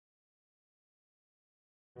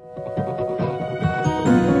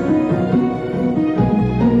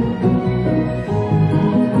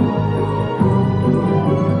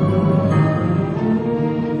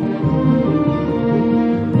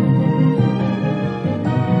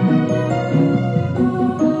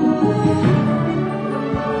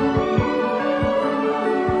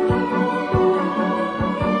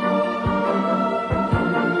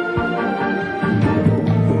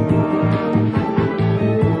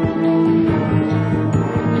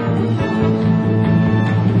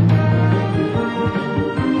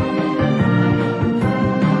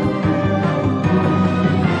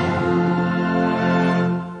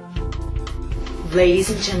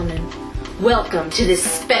Ladies and gentlemen, welcome to this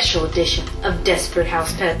special edition of Desperate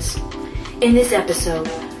House Pets. In this episode,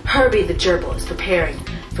 Herbie the Gerbil is preparing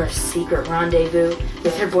for a secret rendezvous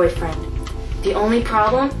with her boyfriend. The only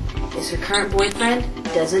problem is her current boyfriend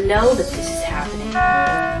doesn't know that this is happening.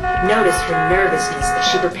 Notice her nervousness as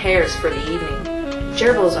she prepares for the evening.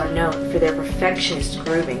 Gerbils are known for their perfectionist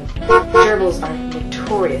grooming. Gerbils are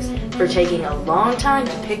notorious for taking a long time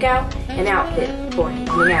to pick out an outfit for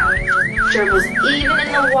evening out. Gerbils, even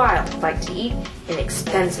in the wild, like to eat in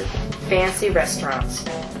expensive, fancy restaurants.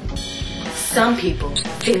 Some people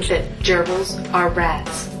think that gerbils are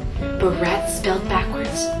rats, but rat spelled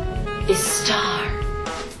backwards is star.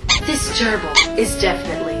 This gerbil is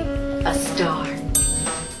definitely a star.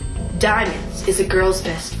 Diamonds is a girl's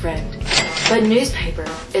best friend, but newspaper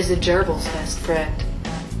is a gerbil's best friend.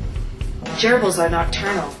 Gerbils are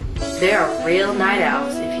nocturnal. They are real night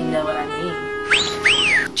owls, if you know what I mean.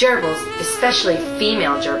 Gerbils, especially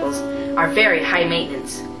female gerbils, are very high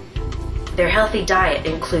maintenance. Their healthy diet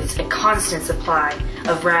includes a constant supply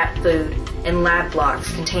of rat food and lab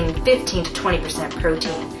blocks containing 15 to 20%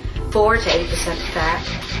 protein, 4 to 8%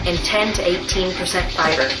 fat, and 10 to 18%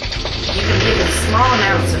 fiber. You can give them small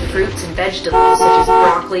amounts of fruits and vegetables such as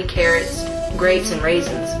broccoli, carrots, grapes, and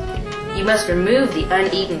raisins. You must remove the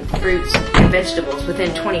uneaten fruits and vegetables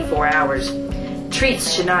within 24 hours.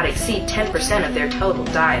 Treats should not exceed 10% of their total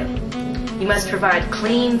diet. You must provide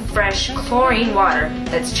clean, fresh, chlorine water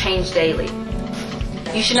that's changed daily.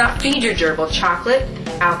 You should not feed your gerbil chocolate,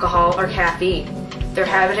 alcohol, or caffeine. Their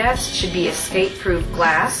habitats should be escape-proof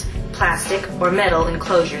glass, plastic, or metal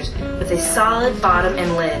enclosures with a solid bottom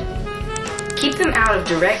and lid. Keep them out of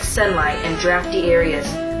direct sunlight and drafty areas.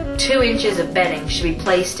 2 inches of bedding should be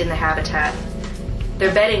placed in the habitat.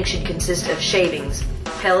 Their bedding should consist of shavings,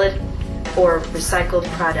 pellet, or recycled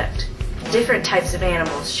product. Different types of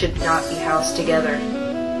animals should not be housed together.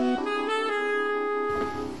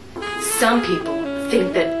 Some people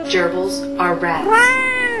think that gerbils are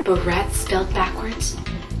rats, but rats spelled backwards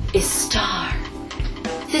is star.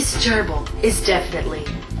 This gerbil is definitely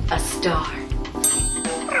a star.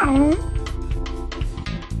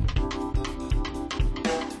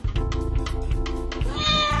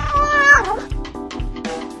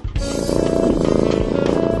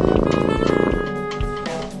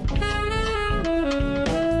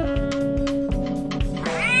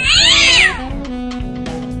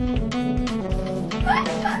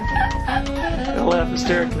 They'll laugh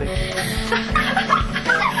hysterically.